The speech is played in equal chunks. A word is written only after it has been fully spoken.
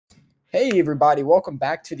Hey, everybody. Welcome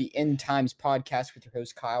back to the End Times podcast with your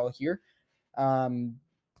host, Kyle, here.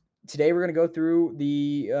 Today, we're going to go through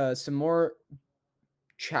some more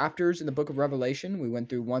chapters in the book of Revelation. We went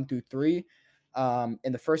through 1 through 3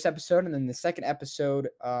 in the first episode, and then the second episode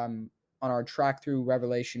on our track through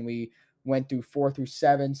Revelation, we went through 4 through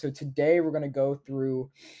 7. So today, we're going to go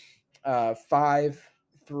through 5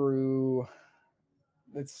 through,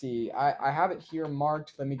 let's see, I have it here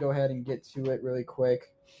marked. Let me go ahead and get to it really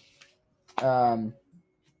quick. Actually,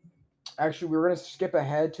 we're going to skip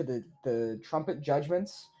ahead to the trumpet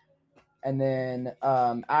judgments. And then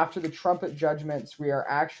after the trumpet judgments, we are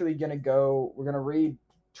actually going to we're going to read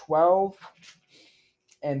 12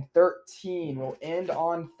 and 13. We'll end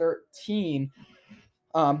on 13.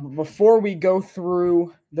 Before we go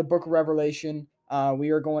through the book of Revelation, we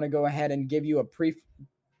are going to go ahead and give you a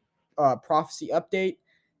prophecy update,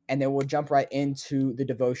 and then we'll jump right into the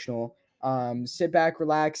devotional. Sit back,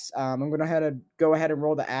 relax. I'm going to go ahead and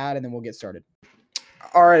roll the ad, and then we'll get started.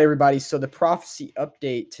 All right, everybody. So the prophecy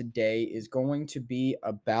update today is going to be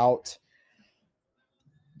about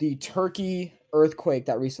the Turkey earthquake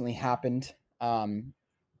that recently happened.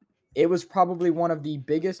 It was probably one of the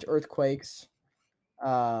biggest earthquakes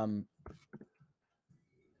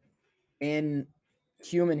in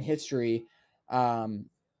human history.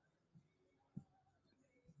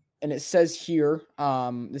 And it says here,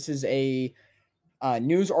 this is a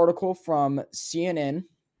news article from CNN.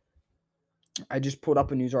 I just pulled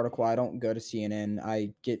up a news article. I don't go to CNN.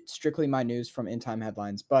 I get strictly my news from End Time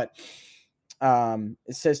Headlines. But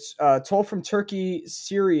it says, toll from Turkey,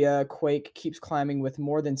 Syria quake keeps climbing with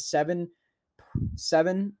more than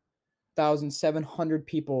 7,700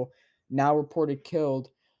 people now reported killed.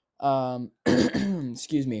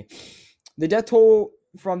 Excuse me. The death toll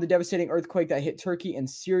from the devastating earthquake that hit Turkey and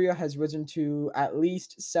Syria has risen to at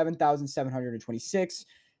least 7,726.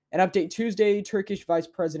 An update Tuesday, Turkish Vice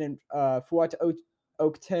President Fuat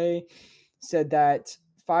Oktay said that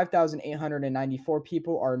 5,894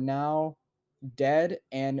 people are now dead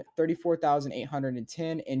and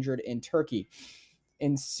 34,810 injured in Turkey.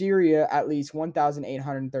 In Syria, at least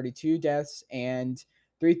 1,832 deaths and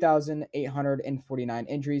 3,849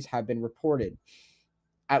 injuries have been reported.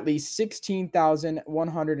 At least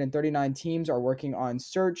 16,139 teams are working on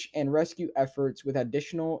search and rescue efforts, with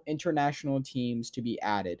additional international teams to be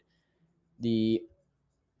added. The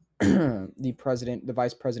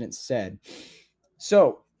vice president said.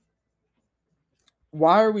 So,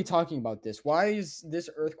 why are we talking about this? Why is this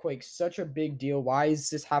earthquake such a big deal? Why does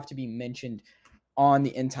this have to be mentioned on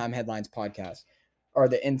the End Time Headlines podcast or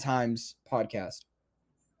the End Times podcast?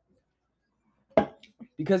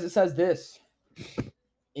 Because it says this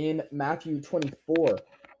in Matthew 24,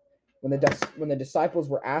 when the disciples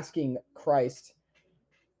were asking Christ,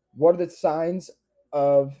 what are the signs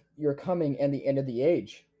of your coming and the end of the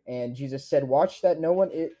age? And Jesus said, watch that no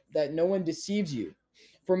one deceives you.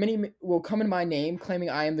 For many will come in my name, claiming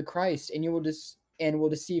I am the Christ, and will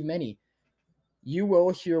deceive many. You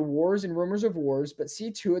will hear wars and rumors of wars, but see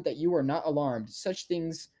to it that you are not alarmed. Such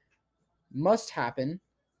things must happen,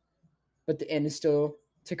 but the end is still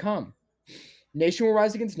to come. Nation will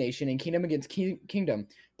rise against nation, and kingdom against kingdom.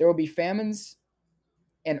 There will be famines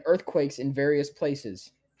and earthquakes in various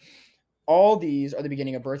places. All these are the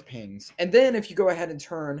beginning of birth pangs. And then if you go ahead and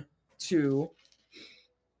turn to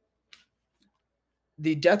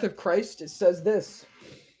the death of Christ, it says this.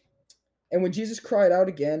 And when Jesus cried out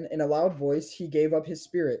again in a loud voice, he gave up his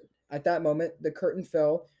spirit. At that moment, the curtain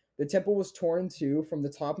fell. The temple was torn in two from the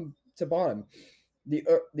top to bottom. The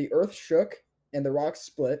earth shook and the rocks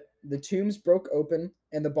split. The tombs broke open,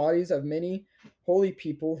 and the bodies of many holy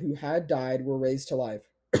people who had died were raised to life.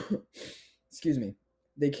 Excuse me.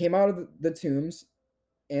 They came out of the tombs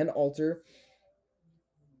and altar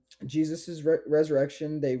Jesus'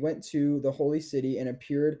 resurrection. They went to the holy city and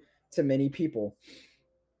appeared to many people.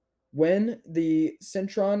 When the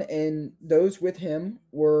centurion and those with him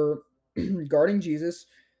were guarding Jesus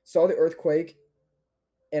saw the earthquake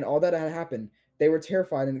and all that had happened, they were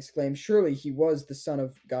terrified and exclaimed, surely he was the Son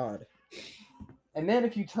of God. And then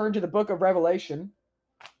if you turn to the book of Revelation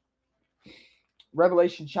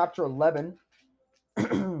chapter 11,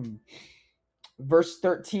 verse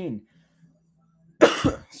 13.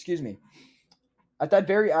 Excuse me. At that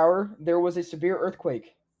very hour, there was a severe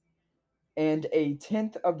earthquake, and a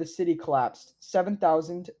tenth of the city collapsed.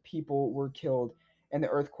 7,000 people were killed in the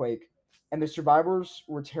earthquake, and the survivors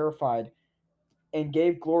were terrified and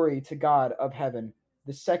gave glory to God of heaven.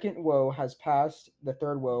 The second woe has passed. The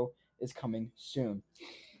third woe is coming soon.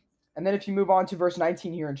 And then if you move on to verse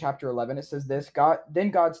 19 here in chapter 11, it says this,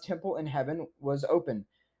 Then God's temple in heaven was open,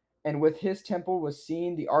 and with his temple was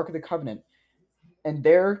seen the ark of the covenant. And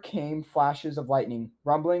there came flashes of lightning,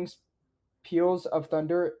 rumblings, peals of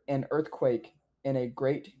thunder, and earthquake, and a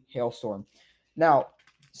great hailstorm. Now,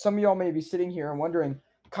 some of y'all may be sitting here and wondering,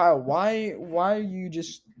 Kyle, why are you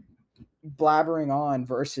just blabbering on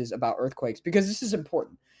verses about earthquakes? Because this is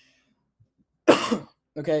important.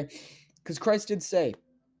 Okay? Because Christ did say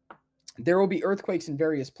there will be earthquakes in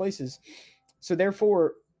various places. So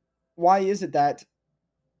therefore, why is it that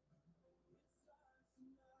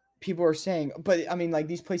people are saying, but I mean, like,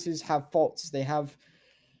 these places have faults. They have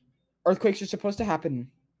earthquakes are supposed to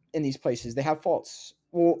happen in these places. They have faults.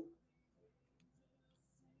 Well,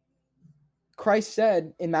 Christ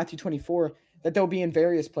said in Matthew 24 that they'll be in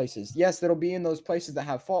various places. Yes, that'll be in those places that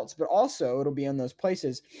have faults, but also it'll be in those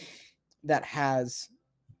places that has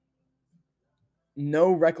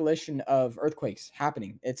no recollection of earthquakes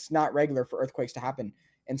happening. It's not regular for earthquakes to happen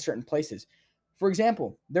in certain places. For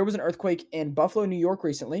example, there was an earthquake in Buffalo, New York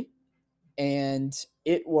recently, and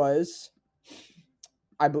it was,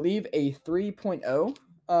 I believe, a 3.0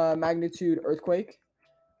 magnitude earthquake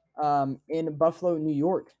in Buffalo, New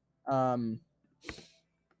York.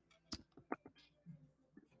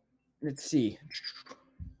 Let's see.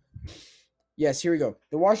 Yes, here we go.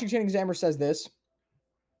 The Washington Examiner says this.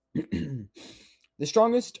 The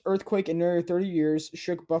strongest earthquake in nearly 30 years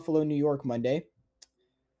shook Buffalo, New York Monday.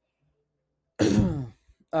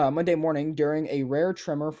 Monday morning during a rare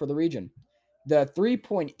tremor for the region. The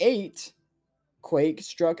 3.8 quake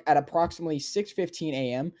struck at approximately 6:15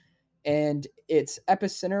 a.m. and its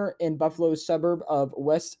epicenter in Buffalo's suburb of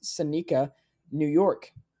West Seneca, New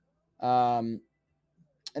York. And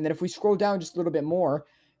then if we scroll down just a little bit more,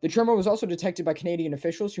 the tremor was also detected by Canadian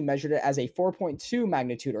officials who measured it as a 4.2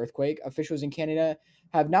 magnitude earthquake. Officials in Canada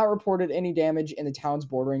have not reported any damage in the towns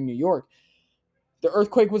bordering New York. The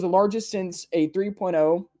earthquake was the largest since a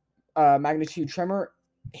 3.0 magnitude tremor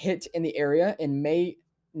hit in the area in May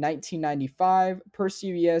 1995 per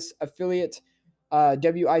CBS affiliate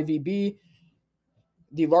WIVB.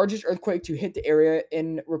 The largest earthquake to hit the area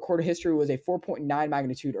in recorded history was a 4.9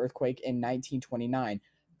 magnitude earthquake in 1929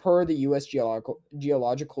 per the U.S.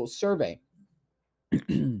 Geological Survey.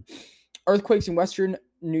 Earthquakes in western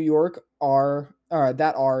New York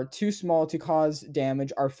that are too small to cause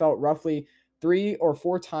damage are felt roughly 3 or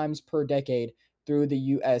 4 times per decade through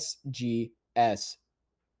the USGS.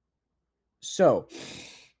 So,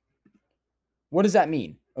 what does that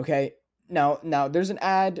mean? Okay, now there's an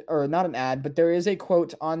ad, or not an ad, but there is a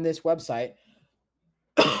quote on this website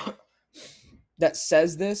that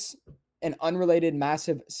says this. An unrelated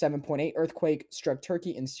massive 7.8 earthquake struck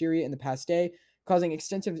Turkey and Syria in the past day, causing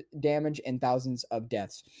extensive damage and thousands of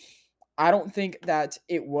deaths. I don't think that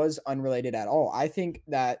it was unrelated at all. I think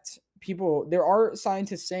that there are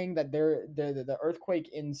scientists saying that the earthquake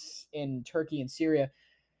in Turkey and Syria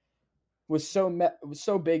was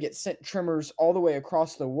so big it sent tremors all the way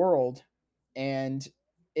across the world, and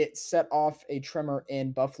it set off a tremor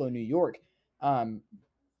in Buffalo, New York.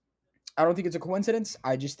 I don't think it's a coincidence.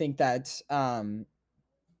 I just think that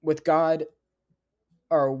with God,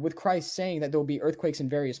 or with Christ saying that there will be earthquakes in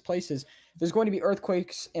various places, there's going to be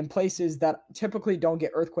earthquakes in places that typically don't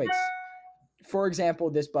get earthquakes. For example,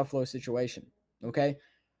 this Buffalo situation. Okay,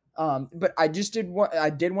 but I did want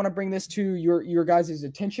to bring this to your guys'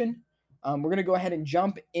 attention. We're gonna go ahead and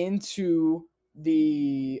jump into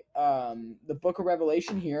the book of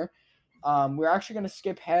Revelation here. We're actually gonna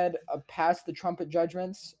skip ahead past the trumpet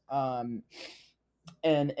judgments.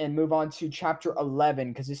 And move on to chapter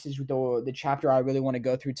 11, because this is the chapter I really want to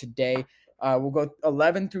go through today. We'll go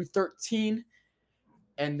 11 through 13,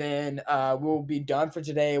 and then we'll be done for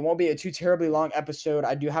today. It won't be a too terribly long episode.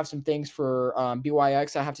 I do have some things for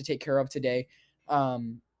BYX I have to take care of today.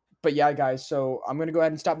 But yeah, guys, so I'm going to go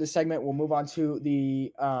ahead and stop this segment. We'll move on to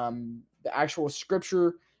the actual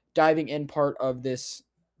scripture diving in part of this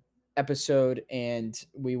episode, and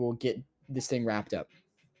we will get this thing wrapped up.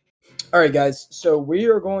 All right, guys. So we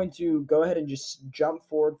are going to go ahead and just jump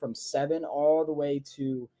forward from 7 all the way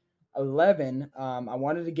to 11. I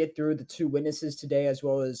wanted to get through the 2 witnesses today, as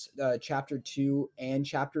well as chapter 2 and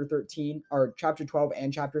chapter 13, or chapter 12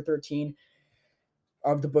 and chapter 13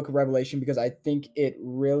 of the book of Revelation, because I think it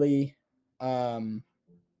really,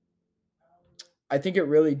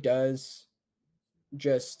 does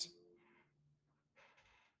just.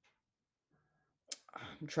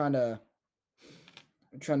 I'm trying to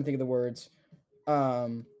think of the words.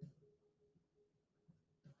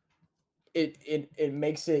 It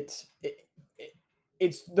makes it's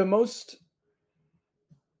the most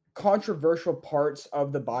controversial parts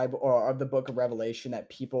of the Bible, or of the book of Revelation, that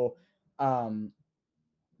people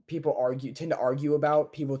people tend to argue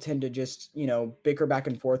about. People tend to just, bicker back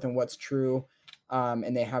and forth on what's true,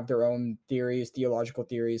 and they have their own theological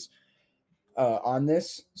theories on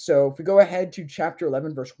this. So if we go ahead to chapter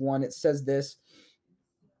 11, verse 1, it says this: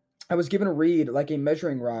 I was given a reed like a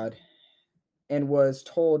measuring rod, and was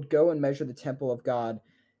told, go and measure the temple of God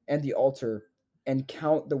and the altar, and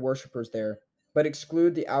count the worshippers there, but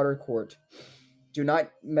exclude the outer court. Do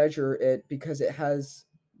not measure it, because it has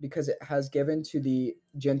given to the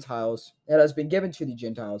Gentiles. It has been given to the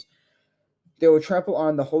Gentiles. They will trample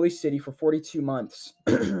on the holy city for 42 months.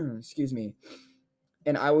 Excuse me.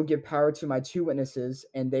 And I will give power to my 2 witnesses,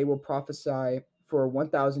 and they will prophesy for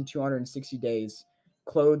 1,260 days,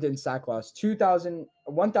 clothed in sackcloth.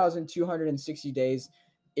 1,260 days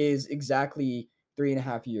is exactly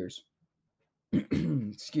 3.5 years.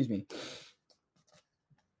 Excuse me.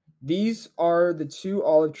 These are the 2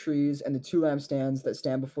 olive trees and the 2 lampstands that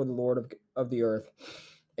stand before the Lord of the earth.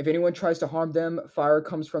 If anyone tries to harm them, fire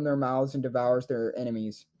comes from their mouths and devours their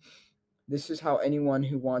enemies. This is how anyone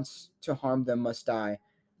who wants to harm them must die.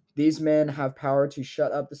 These men have power to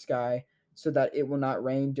shut up the sky so that it will not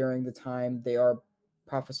rain during the time they are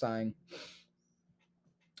prophesying.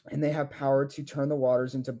 And they have power to turn the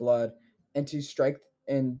waters into blood, and to strike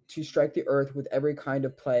the earth with every kind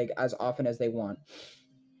of plague as often as they want.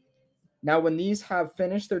 Now when these have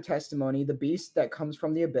finished their testimony, the beast that comes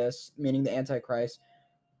from the abyss, meaning the Antichrist,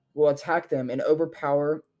 will attack them and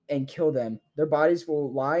overpower and kill them. Their bodies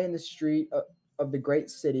will lie in the street of the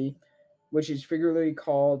great city, which is figuratively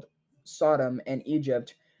called Sodom and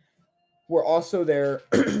Egypt, where also their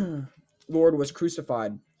Lord was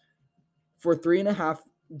crucified. For 3.5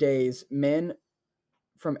 days, men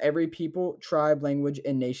from every people, tribe, language,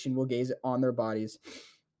 and nation will gaze on their bodies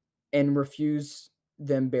and refuse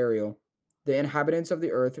them burial. The inhabitants of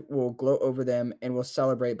the earth will gloat over them and will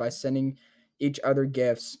celebrate by sending each other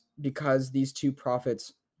gifts, because these 2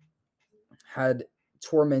 prophets had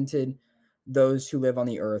tormented those who live on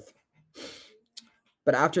the earth.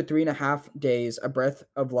 But after 3.5 days, a breath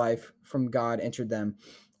of life from God entered them,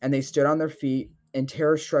 and they stood on their feet, and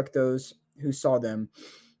terror struck those who saw them.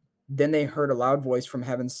 Then they heard a loud voice from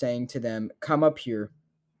heaven saying to them, come up here.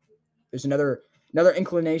 There's another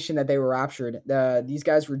inclination that they were raptured. These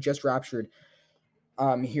guys were just raptured.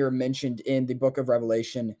 Here mentioned in the book of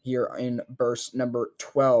Revelation, here in verse number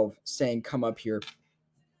 12, saying, come up here.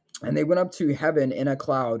 And they went up to heaven in a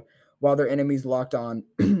cloud, while their enemies looked on.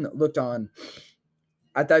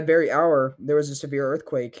 At that very hour, there was a severe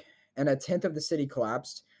earthquake, and 1/10 of the city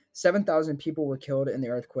collapsed. 7,000 people were killed in the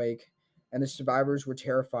earthquake, and the survivors were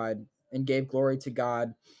terrified and gave glory to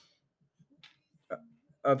God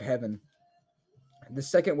of heaven. The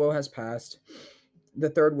second woe has passed. The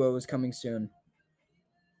third woe is coming soon.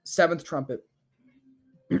 7th trumpet.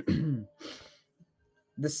 The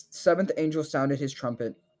 7th angel sounded his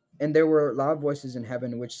trumpet, and there were loud voices in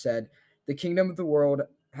heaven which said, the kingdom of the world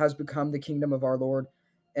has become the kingdom of our Lord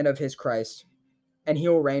and of his Christ, and he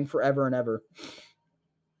will reign forever and ever.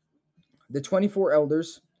 The 24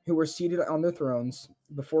 elders who were seated on their thrones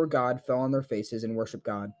before God fell on their faces and worshiped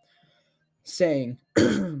God, saying,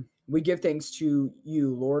 we give thanks to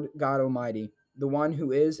you, Lord God Almighty, the one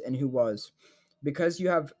who is and who was, because you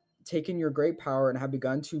have taken your great power and have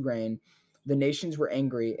begun to reign. The nations were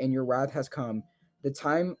angry, and your wrath has come. The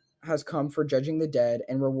time has come for judging the dead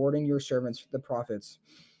and rewarding your servants, the prophets,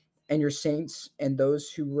 and your saints and those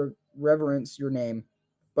who reverence your name,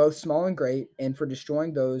 both small and great, and for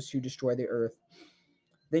destroying those who destroy the earth.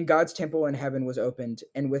 Then God's temple in heaven was opened,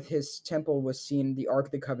 and with his temple was seen the ark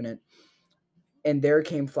of the covenant. And there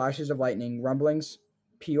came flashes of lightning, rumblings,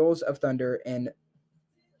 peals of thunder, and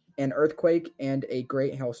an earthquake, and a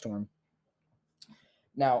great hailstorm.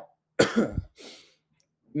 Now,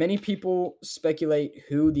 many people speculate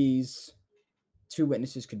who these 2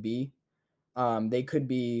 witnesses could be. They could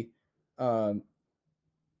be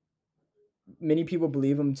many people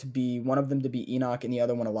believe them to be, one of them to be Enoch and the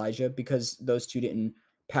other one Elijah, because those 2 didn't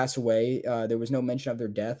pass away. There was no mention of their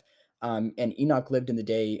death. And Enoch lived in the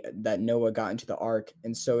day that Noah got into the ark.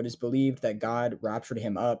 And so it is believed that God raptured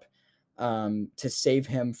him up to save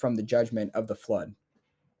him from the judgment of the flood.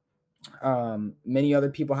 Many other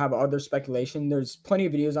people have other speculation. There's plenty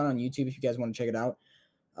of videos on YouTube if you guys want to check it out.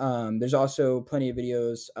 There's also plenty of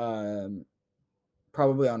videos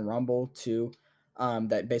probably on Rumble too,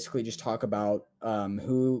 that basically just talk about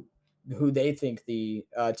who they think the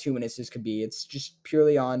 2 witnesses could be. It's just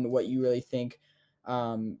purely on what you really think,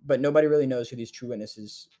 but nobody really knows who these true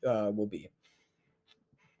witnesses will be.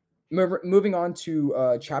 Moving on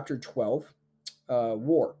to chapter 12,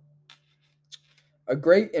 war. A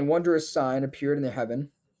great and wondrous sign appeared in the heaven: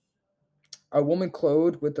 A woman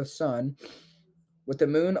clothed with the sun, with the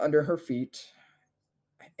moon under her feet,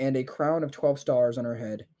 and a crown of 12 stars on her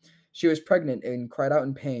head. She was pregnant and cried out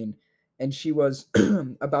in pain, and she was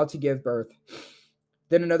about to give birth.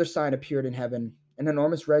 Then another sign appeared in heaven, an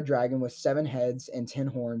enormous red dragon with 7 heads and 10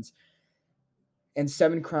 horns, and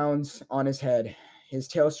 7 crowns on his head. His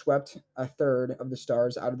tail swept a third of the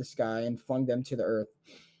stars out of the sky and flung them to the earth.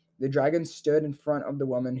 The dragon stood in front of the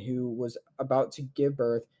woman who was about to give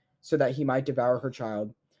birth so that he might devour her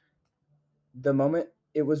child. The moment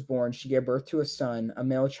it was born, she gave birth to a son, a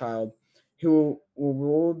male child, who will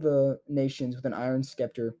rule the nations with an iron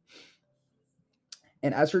scepter.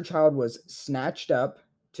 And as her child was snatched up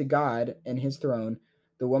to God and his throne,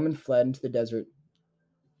 the woman fled into the desert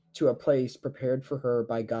to a place prepared for her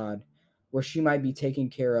by God, where she might be taken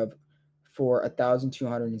care of for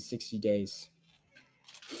 1,260 days.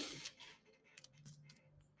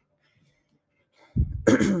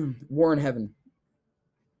 War in heaven.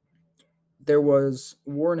 There was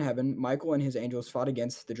war in heaven. Michael and his angels fought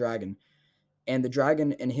against the dragon, and the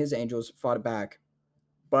dragon and his angels fought back,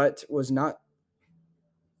 but was not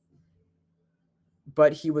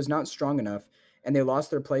but he was not strong enough, and they lost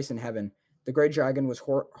their place in heaven. The great dragon was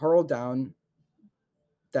hurled down,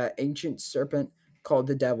 that ancient serpent called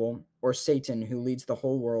the devil, or Satan, who leads the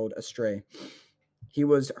whole world astray. He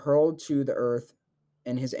was hurled to the earth,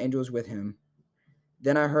 and his angels with him.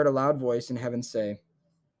 Then I heard a loud voice in heaven say,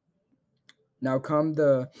 Now come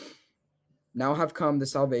the now have come the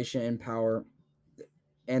salvation and power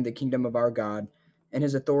and the kingdom of our God, and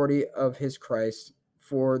his authority of his Christ,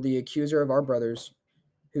 for the accuser of our brothers,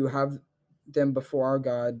 who have them before our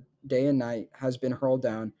God day and night, has been hurled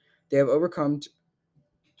down. They have overcome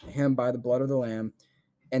him by the blood of the Lamb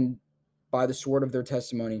and by the sword of their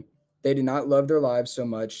testimony. They did not love their lives so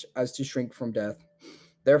much as to shrink from death.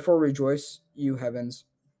 Therefore rejoice, you heavens,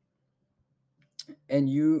 and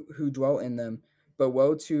you who dwell in them. But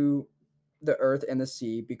woe to the earth and the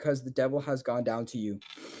sea, because the devil has gone down to you.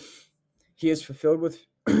 He is fulfilled with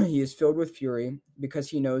he is filled with fury, because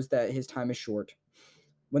he knows that his time is short.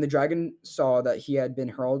 When the dragon saw that he had been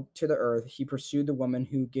hurled to the earth, he pursued the woman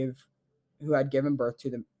who had given birth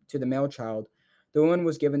to the male child. The woman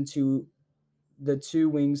was given to the 2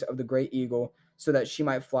 wings of the great eagle, so that she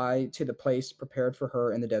might fly to the place prepared for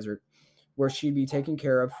her in the desert, where she'd be taken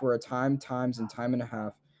care of for a time, times, and time and a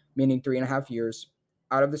half, meaning 3.5 years,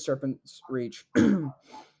 out of the serpent's reach.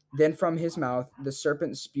 Then from his mouth the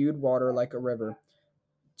serpent spewed water like a river,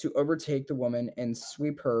 to overtake the woman and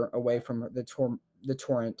sweep her away from the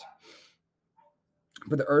torrent.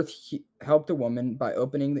 But the earth helped the woman by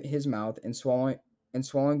opening his mouth and swallowing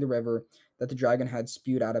the river that the dragon had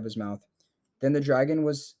spewed out of his mouth. Then the dragon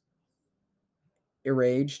was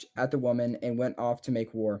enraged at the woman and went off to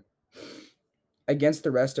make war against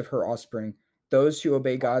the rest of her offspring, those who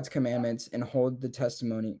obey God's commandments and hold the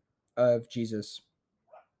testimony of Jesus.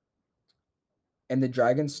 And the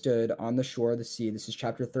dragon stood on the shore of the sea. This is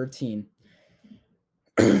chapter 13.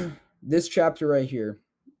 This chapter right here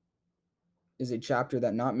is a chapter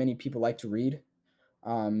that not many people like to read.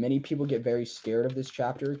 Many people get very scared of this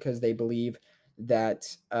chapter because they believe that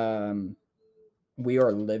we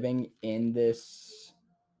are living in this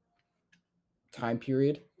time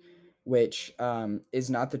period, which is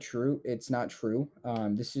not true. It's not true.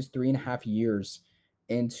 This is 3.5 years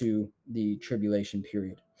into the tribulation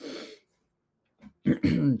period.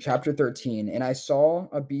 Chapter 13. And I saw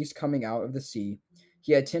a beast coming out of the sea.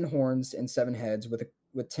 He had 10 horns and 7 heads,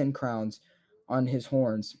 with 10 crowns on his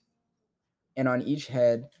horns, and on each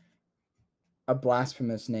head a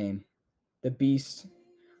blasphemous name. The beast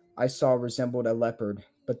I saw resembled a leopard,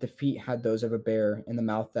 but the feet had those of a bear, and the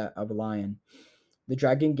mouth that of a lion. The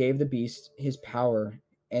dragon gave the beast his power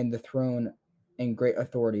and the throne and great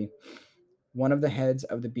authority. One of the heads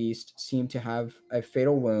of the beast seemed to have a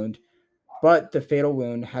fatal wound, but the fatal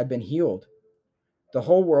wound had been healed. The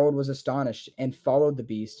whole world was astonished and followed the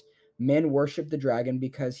beast. Men worshipped the dragon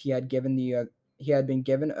because he had been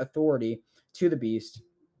given authority to the beast,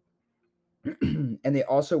 and they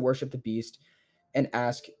also worshipped the beast and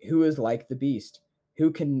asked, "Who is like the beast?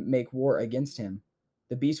 Who can make war against him?"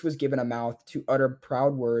 The beast was given a mouth to utter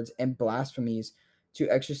proud words and blasphemies, to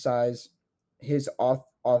exercise his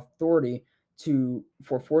authority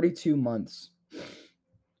for 42 months.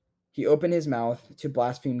 He opened his mouth to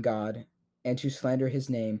blaspheme God and to slander his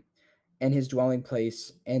name and his dwelling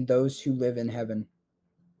place and those who live in heaven.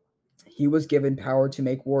 He was given power to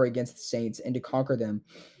make war against the saints and to conquer them,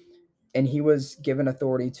 and he was given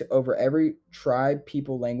authority to over every tribe,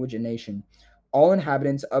 people, language, and nation. All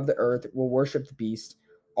inhabitants of the earth will worship the beast,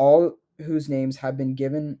 all whose names have been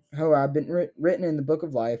written in the book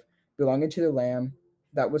of life, belonging to the Lamb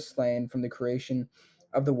that was slain from the creation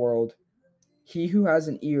of the world. He who has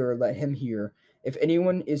an ear, let him hear. If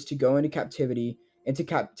anyone is to go into captivity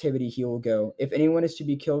he will go. If anyone is to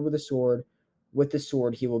be killed with the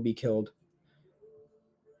sword he will be killed.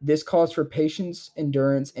 This calls for patience,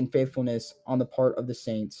 endurance, and faithfulness on the part of the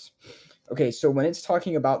saints. Okay, so when it's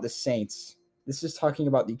talking about the saints, this is talking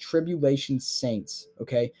about the tribulation saints,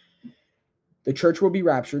 okay? The church will be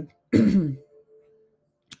raptured. And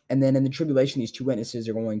then in the tribulation, these two witnesses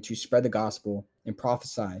are going to spread the gospel and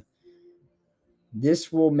prophesy.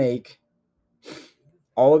 This will make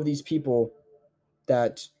all of these people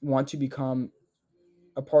that want to become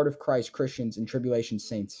a part of Christ, Christians and tribulation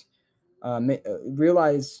saints,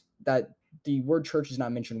 realize that the word church is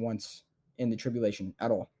not mentioned once in the tribulation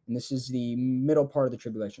at all. And this is the middle part of the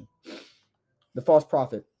tribulation. The false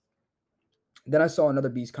prophet. Then I saw another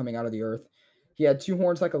beast coming out of the earth. He had two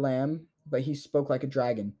horns like a lamb, but he spoke like a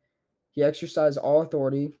dragon. He exercised all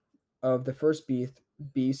authority of the first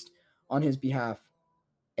beast on his behalf,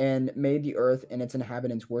 and made the earth and its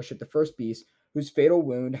inhabitants worship the first beast, whose fatal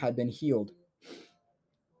wound had been healed.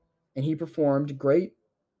 And he performed great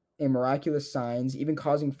and miraculous signs, even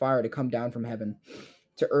causing fire to come down from heaven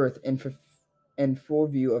to earth in full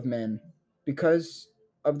view of men. Because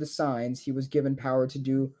of the signs, he was given power to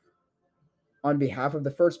do on behalf of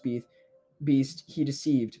the first beast. He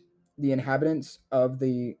deceived the inhabitants of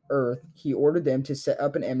the earth. He ordered them to set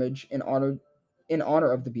up an image in honor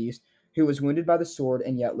of the beast, who was wounded by the sword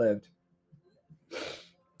and yet lived.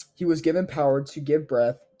 He was given power to give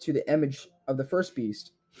breath to the image of the first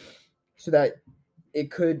beast, so that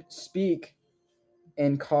it could speak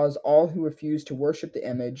and cause all who refused to worship the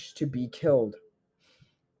image to be killed.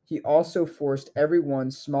 He also forced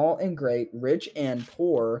everyone, small and great, rich and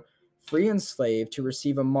poor, free and slave, to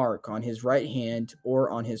receive a mark on his right hand or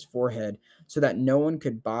on his forehead, so that no one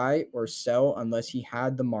could buy or sell unless he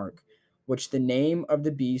had the mark, which the name of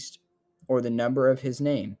the beast or the number of his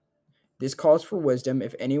name. This calls for wisdom.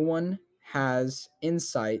 If anyone has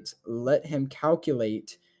insight, let him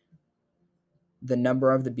calculate the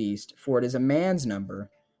number of the beast, for it is a man's number,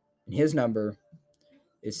 and his number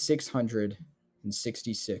is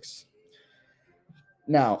 666.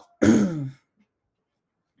 Now,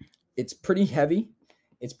 it's pretty heavy.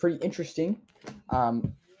 It's pretty interesting.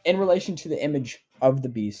 In relation to the image of the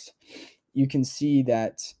beast, you can see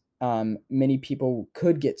that many people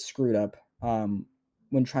could get screwed up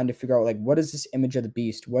when trying to figure out, like, what is this image of the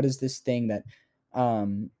beast? What is this thing that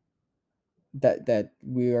that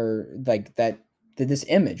we are like that this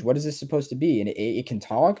image? What is this supposed to be? And it can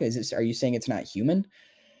talk? Are you saying it's not human?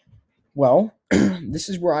 Well, this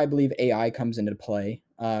is where I believe AI comes into play,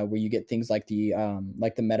 where you get things like the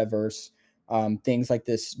metaverse, things like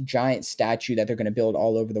this giant statue that they're going to build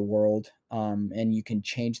all over the world, and you can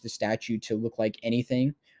change the statue to look like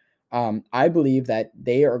anything. I believe that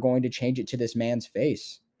they are going to change it to this man's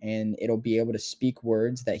face, and it'll be able to speak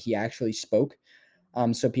words that he actually spoke,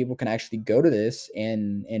 so people can actually go to this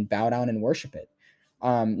and bow down and worship it.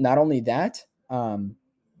 Not only that,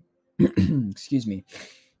 excuse me.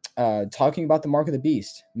 Talking about the mark of the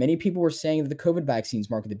beast. Many people were saying that the COVID vaccine's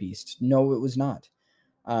mark of the beast. No, it was not.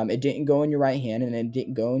 It didn't go in your right hand and it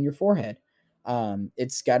didn't go in your forehead.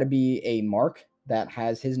 It's got to be a mark that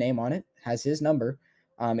has his name on it, has his number.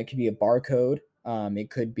 It could be a barcode. It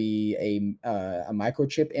could be a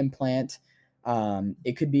microchip implant.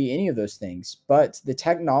 It could be any of those things. But the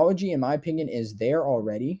technology, in my opinion, is there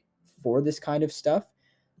already for this kind of stuff.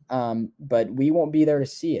 But we won't be there to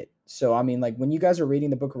see it. So, I mean, like, when you guys are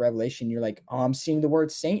reading the book of Revelation, you're like, oh, I'm seeing the word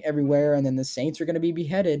saint everywhere, and then the saints are going to be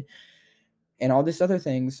beheaded and all these other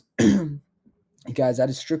things. Guys, that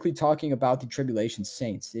is strictly talking about the tribulation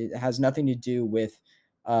saints. It has nothing to do with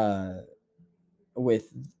the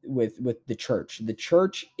church. The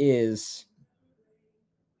church is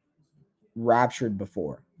raptured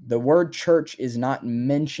before. The word church is not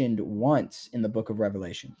mentioned once in the book of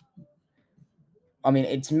Revelation. I mean,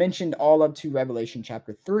 it's mentioned all up to Revelation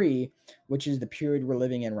chapter 3, which is the period we're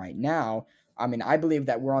living in right now. I mean, I believe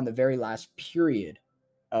that we're on the very last period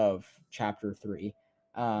of chapter 3.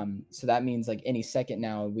 So that means, like, any second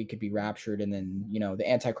now we could be raptured, and then, the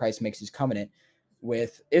Antichrist makes his covenant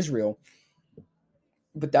with Israel.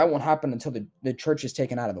 But that won't happen until the church is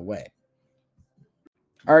taken out of the way.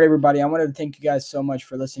 All right, everybody. I wanted to thank you guys so much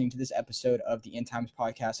for listening to this episode of the End Times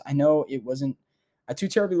Podcast. I know it wasn't a too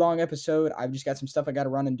terribly long episode. I've just got some stuff I got to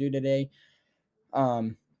run and do today.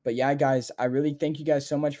 But yeah, guys, I really thank you guys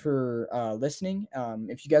so much for listening.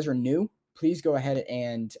 If you guys are new, please go ahead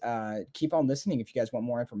and keep on listening. If you guys want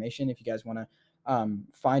more information, if you guys want to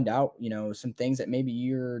find out, some things that maybe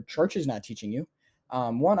your church is not teaching you,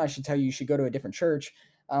 One, I should tell you, you should go to a different church.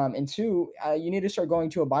 And two, you need to start going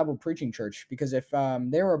to a Bible preaching church, because if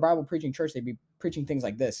they were a Bible preaching church, they'd be preaching things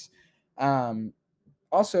like this. Um,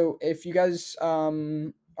 Also, if you guys are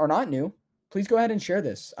not new, please go ahead and share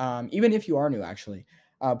this. Even if you are new, actually,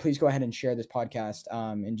 please go ahead and share this podcast,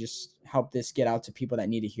 and just help this get out to people that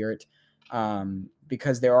need to hear it.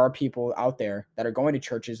 Because there are people out there that are going to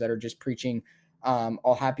churches that are just preaching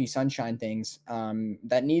all happy sunshine things,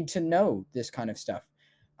 that need to know this kind of stuff.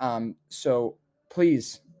 So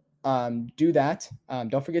please do that.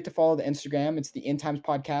 Don't forget to follow the Instagram. It's the End Times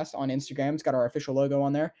Podcast on Instagram. It's got our official logo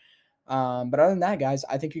on there. But other than that, guys,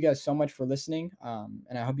 I thank you guys so much for listening.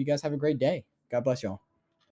 And I hope you guys have a great day. God bless y'all.